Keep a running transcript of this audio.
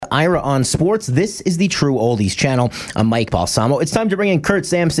Ira on Sports. This is the True Oldies channel. I'm Mike Balsamo. It's time to bring in Kurt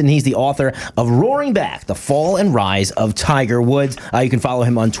Sampson. He's the author of Roaring Back, The Fall and Rise of Tiger Woods. You can follow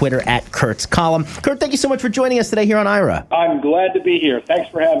him on Twitter at Kurt's Column. Kurt, thank you so much for joining us today here on Ira. I'm glad to be here. Thanks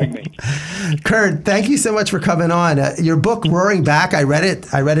for having me. Kurt, thank you so much for coming on. Your book, Roaring Back, I read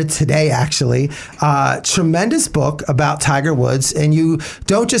it today, actually. Tremendous book about Tiger Woods. And you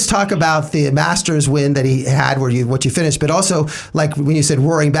don't just talk about the Masters win that he had, what you finished, but also, like when you said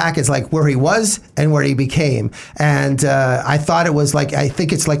roaring back, it's like where he was and where he became. And I thought it was like, I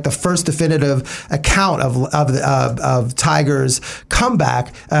think it's like the first definitive account of Tiger's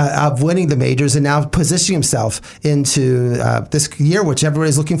comeback of winning the majors and now positioning himself into this year, which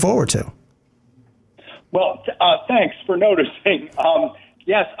everybody's looking forward to. Well, thanks for noticing.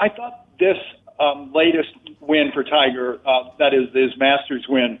 Yes, I thought this latest win for Tiger, that is his Masters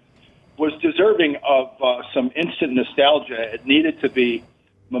win, was deserving of some instant nostalgia. It needed to be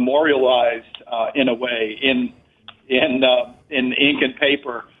memorialized in a way in ink and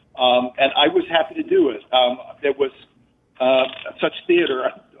paper, and I was happy to do it. It was such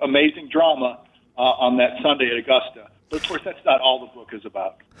theater, amazing drama on that Sunday at Augusta. But of course, that's not all the book is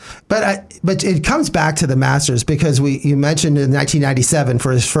about. But it comes back to the Masters because you mentioned in 1997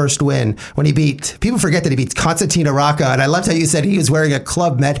 for his first win when people forget that he beat Constantino Rocca, and I loved how you said he was wearing a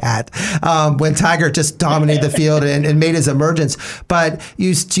Club Med hat when Tiger just dominated the field and made his emergence. But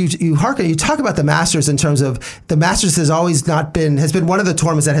you talk about the Masters in terms of the Masters has been one of the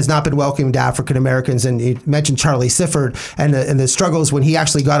tournaments that has not been welcoming to African Americans, and you mentioned Charlie Sifford and the struggles when he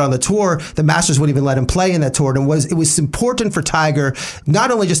actually got on the tour. The Masters wouldn't even let him play in that tour, and it was important for Tiger not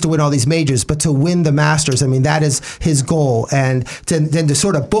only just to win all these majors, but to win the Masters. I mean, that is his goal. And then to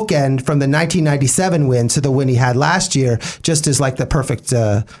sort of bookend from the 1997 win to the win he had last year, just is like the perfect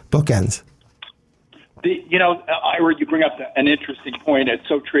bookends. Ira, you bring up an interesting point. It's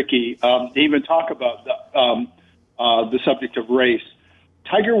so tricky to even talk about the subject of race.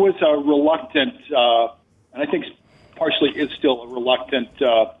 Tiger was a reluctant, and I think partially is still a reluctant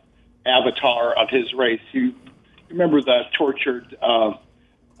avatar of his race. You remember the tortured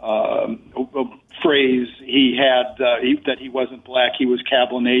phrase he had that he wasn't black, he was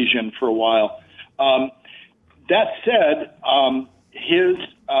Cablinasian for a while. That said,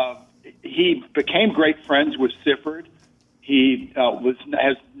 he became great friends with Sifford. He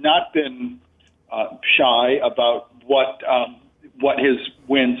has not been shy about what his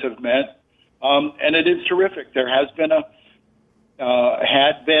wins have meant, and it is terrific. There has been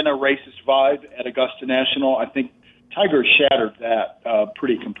had been a racist vibe at Augusta National. I think Tiger shattered that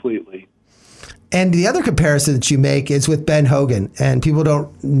pretty completely. And the other comparison that you make is with Ben Hogan, and people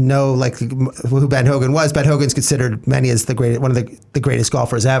don't know who Ben Hogan was. Ben Hogan's considered many as one of the greatest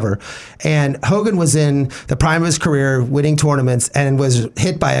golfers ever. And Hogan was in the prime of his career, winning tournaments, and was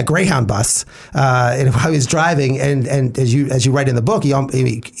hit by a Greyhound bus while he was driving. And as you write in the book, he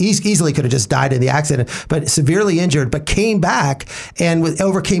easily could have just died in the accident, but severely injured, but came back and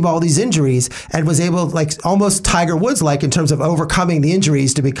overcame all these injuries and was able, like almost Tiger Woods-like in terms of overcoming the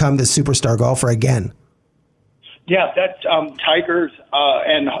injuries to become the superstar golfer again. Yeah, that's Tiger's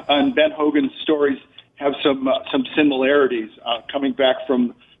and Ben Hogan's stories have some similarities coming back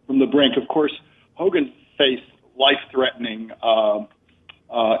from the brink. Of course, Hogan faced life-threatening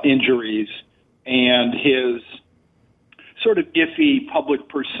injuries, and his sort of iffy public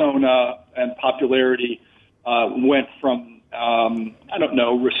persona and popularity went from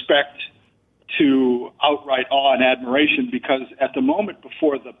respect to outright awe and admiration, because at the moment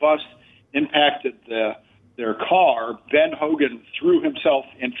before the bus impacted their car, Ben Hogan threw himself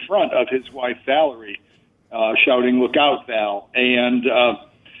in front of his wife, Valerie, shouting, "Look out, Val." And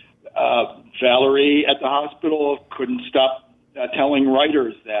Valerie at the hospital couldn't stop telling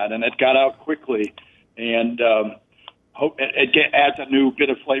writers that, and it got out quickly. And it adds a new bit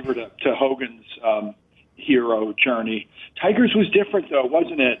of flavor to Hogan's hero journey. Tiger's was different, though,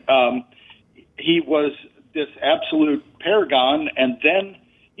 wasn't it? He was this absolute paragon, and then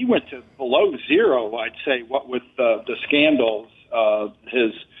he went to below zero, I'd say, what with the scandals,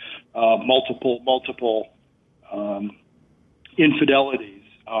 his multiple infidelities.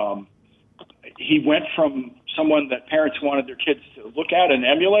 He went from someone that parents wanted their kids to look at and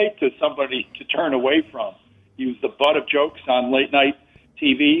emulate to somebody to turn away from. He was the butt of jokes on late-night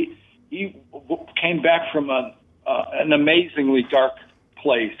TV. He came back from an amazingly dark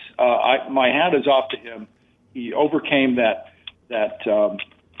place. My hat is off to him. He overcame that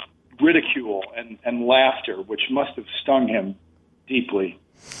ridicule and laughter, which must have stung him deeply.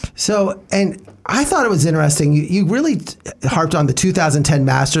 So, and I thought it was interesting. You really harped on the 2010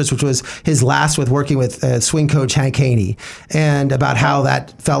 Masters, which was his last with working with swing coach Hank Haney, and about how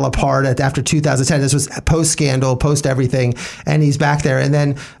that fell apart after 2010. This was post-scandal, post-everything, and he's back there. And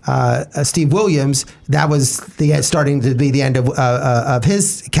then Steve Williams, that was starting to be the end of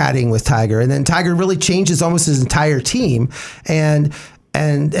his caddying with Tiger. And then Tiger really changes almost his entire team, and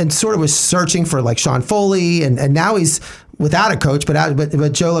sort of was searching for like Sean Foley, and now he's without a coach, but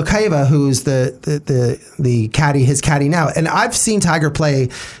Joe LaCava, who's the caddy, his caddy now. And I've seen Tiger play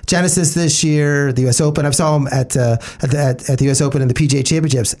Genesis this year, the U.S. Open. I saw him at the U.S. Open and the PGA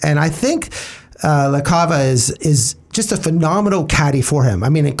Championships, and I think LaCava is just a phenomenal caddy for him. I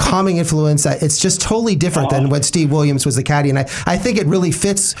mean, a calming influence. It's just totally different than when Steve Williams was the caddy, and I think it really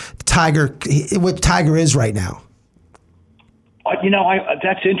fits Tiger, what Tiger is right now.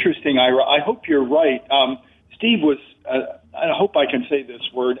 That's interesting, Ira. I hope you're right. Steve was, I hope I can say this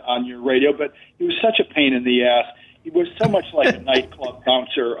word on your radio, but he was such a pain in the ass. He was so much like a nightclub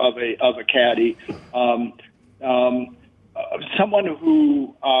bouncer of a caddy. Someone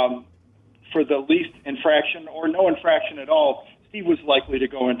who, for the least infraction or no infraction at all, Steve was likely to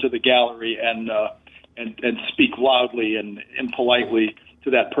go into the gallery and speak loudly and politely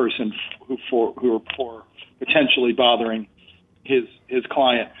to that person who were potentially bothering his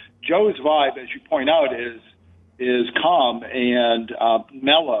client. Joe's vibe, as you point out, is calm and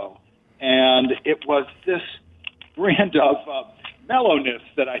mellow, and it was this brand of mellowness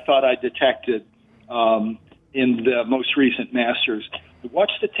that I thought I detected in the most recent Masters. I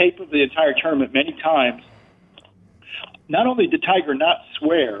watched the tape of the entire tournament many times. Not only did Tiger not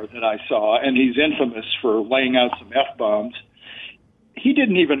swear that I saw, and he's infamous for laying out some F-bombs, he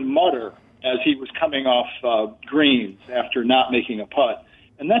didn't even mutter as he was coming off greens after not making a putt.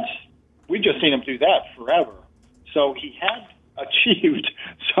 And we've just seen him do that forever. So he had achieved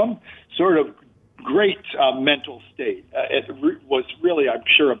some sort of great mental state. It was really, I'm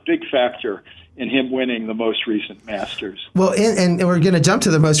sure, a big factor in him winning the most recent Masters. Well, and we're going to jump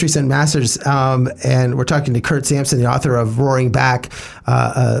to the most recent Masters, and we're talking to Kurt Sampson, the author of Roaring Back,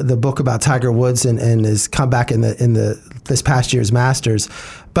 the book about Tiger Woods and his comeback in this past year's Masters.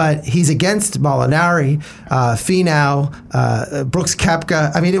 But he's against Molinari, Finau, Brooks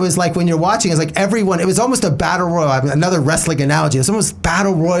Koepka. I mean, it was like when you're watching, it's like everyone, it was almost a battle royal. I mean, another wrestling analogy. It's almost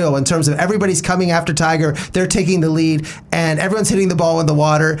battle royal in terms of everybody's coming after Tiger. They're taking the lead and everyone's hitting the ball in the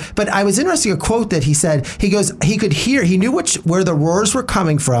water. But I was interested in a quote that he said. He goes, he could hear, he knew where the roars were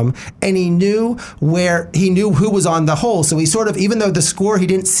coming from, and he knew who was on the hole. So he sort of, even though the score, he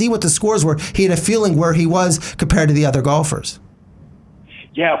didn't see what the scores were, he had a feeling where he was compared to the other golfers.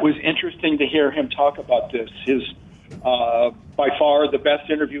 Yeah, it was interesting to hear him talk about this. His, by far, the best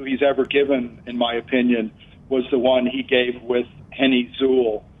interview he's ever given, in my opinion, was the one he gave with Henny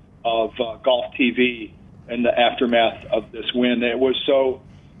Zool of Golf TV in the aftermath of this win. It was so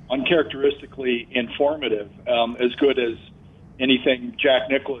uncharacteristically informative, as good as anything Jack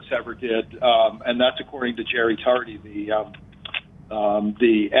Nicklaus ever did, and that's according to Jerry Tardy, the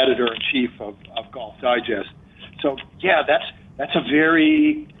editor-in-chief of Golf Digest. So, yeah, that's a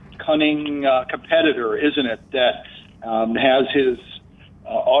very cunning competitor, isn't it, that has his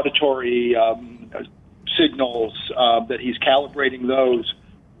auditory signals, that he's calibrating those,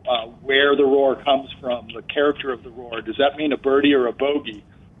 where the roar comes from, the character of the roar. Does that mean a birdie or a bogey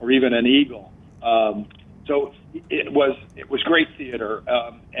or even an eagle? So it was great theater,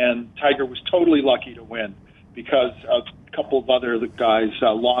 and Tiger was totally lucky to win because a couple of other guys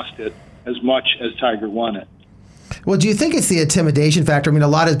lost it as much as Tiger won it. Well, do you think it's the intimidation factor? I mean, a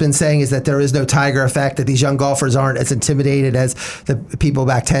lot has been saying is that there is no Tiger effect, that these young golfers aren't as intimidated as the people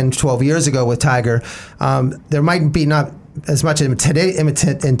back 10, 12 years ago with Tiger. There might be not as much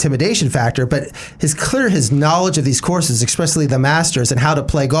intimidation factor, but his knowledge of these courses, especially the Masters, and how to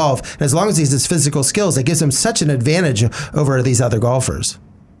play golf, and as long as he has his physical skills, it gives him such an advantage over these other golfers.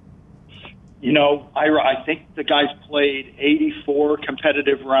 You know, Ira, I think the guy's played 84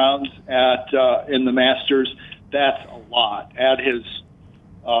 competitive rounds in the Masters. That's a lot. Add his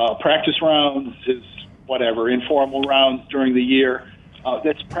practice rounds, his informal rounds during the year.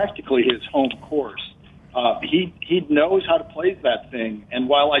 That's practically his home course. He knows how to play that thing. And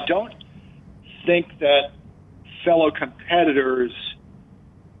while I don't think that fellow competitors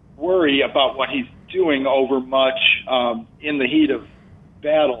worry about what he's doing over much in the heat of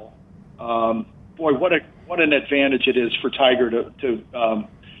battle, boy, what an advantage it is for Tiger to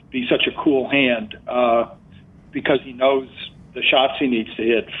be such a cool hand. Because he knows the shots he needs to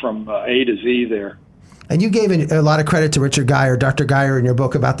hit from A to Z there. And you gave a lot of credit to Richard Geyer, Dr. Geyer, in your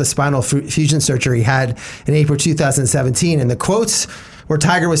book about the spinal fusion surgery he had in April 2017. And the quotes where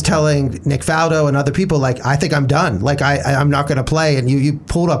Tiger was telling Nick Faldo and other people, like, I think I'm done. Like, I'm not going to play. And you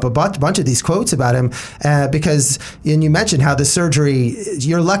pulled up a bunch of these quotes about him because, and you mentioned how the surgery,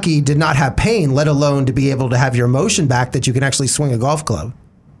 you're lucky, did not have pain, let alone to be able to have your motion back that you can actually swing a golf club.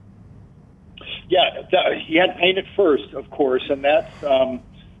 Yeah, he had pain at first, of course, and that's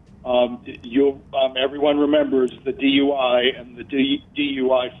everyone remembers the DUI and the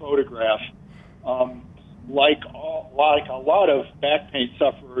DUI photograph. Like a lot of back pain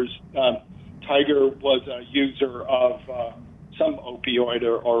sufferers, Tiger was a user of some opioid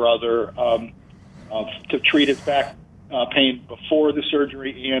or other to treat his back pain before the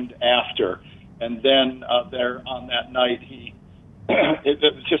surgery and after. And then there on that night,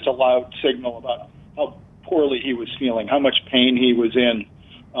 it was just a loud signal about how poorly he was feeling, how much pain he was in,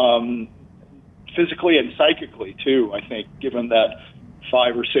 physically and psychically too, I think, given that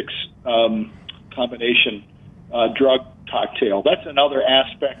 5 or 6 combination drug cocktail. That's another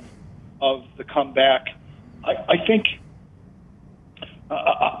aspect of the comeback. I think,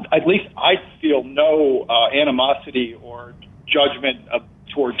 at least I feel no animosity or judgment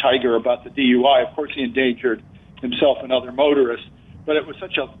toward Tiger about the DUI. Of course, he endangered himself and other motorists, but it was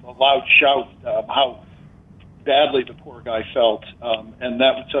such a loud shout how badly the poor guy felt, and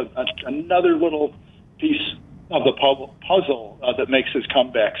that was another little piece of the puzzle that makes his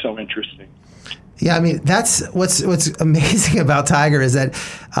comeback so interesting. Yeah, I mean, that's what's amazing about Tiger is that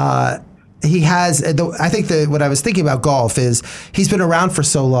he has, I think what I was thinking about golf is he's been around for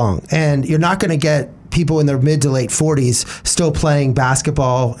so long, and you're not going to get people in their mid to late 40s still playing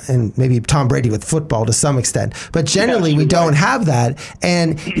basketball, and maybe Tom Brady with football to some extent. But generally, we don't have that.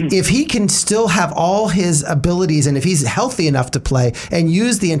 And if he can still have all his abilities, and if he's healthy enough to play and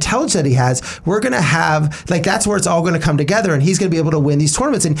use the intelligence that he has, we're going to have, like, that's where it's all going to come together, and he's going to be able to win these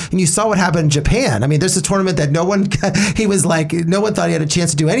tournaments. And you saw what happened in Japan. I mean, there's a tournament that no one thought he had a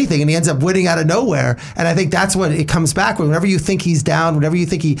chance to do anything, and he ends up winning out of nowhere. And I think that's what it comes back with. Whenever you think he's down, whenever you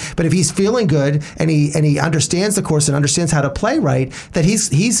think but if he's feeling good and he understands the course and understands how to play right, that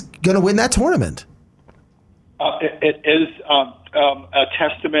he's going to win that tournament. It is a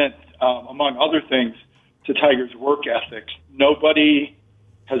testament, among other things, to Tiger's work ethic. Nobody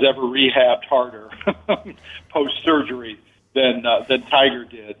has ever rehabbed harder post-surgery than Tiger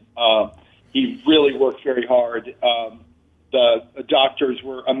did. He really worked very hard. The doctors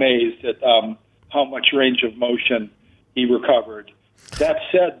were amazed at how much range of motion he recovered. That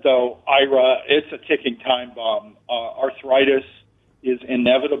said, though, Ira, it's a ticking time bomb. Arthritis is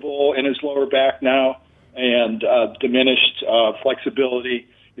inevitable in his lower back now, and diminished flexibility.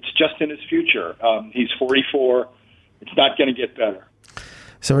 It's just in his future. He's 44. It's not going to get better.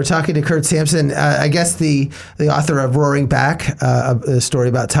 So we're talking to Kurt Sampson, I guess the author of Roaring Back, a story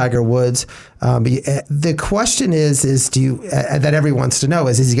about Tiger Woods. The question is that everyone wants to know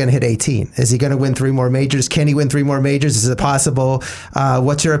is he going to hit 18? Is he going to win 3 more majors? Can he win 3 more majors? Is it possible?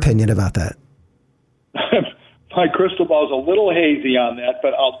 What's your opinion about that? My crystal ball is a little hazy on that,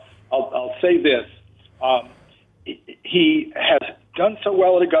 but I'll say this: he has done so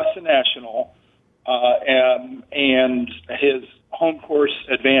well at Augusta National, and his home course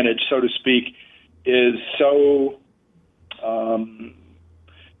advantage, so to speak, is so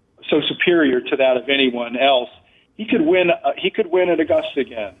superior to that of anyone else. He could win at Augusta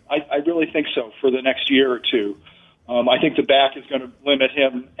again. I really think so for the next year or two. I think the back is going to limit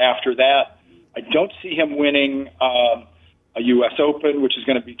him after that. I don't see him winning a U.S. Open, which is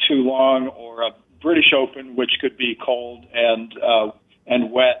going to be too long, or a British Open, which could be cold and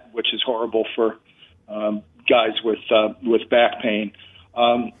wet, which is horrible for guys with back pain.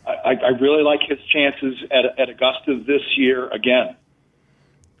 I really like his chances at Augusta this year again.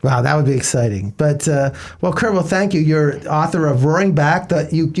 Wow, that would be exciting. But, well, Kurt, thank you. You're author of Roaring Back.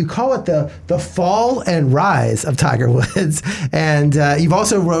 You call it the fall and rise of Tiger Woods. And you've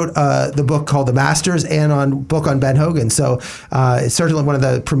also wrote the book called The Masters and book on Ben Hogan. So it's certainly one of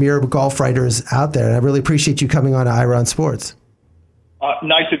the premier golf writers out there. And I really appreciate you coming on to Ira on Sports.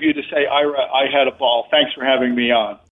 Nice of you to say, Ira, I had a ball. Thanks for having me on.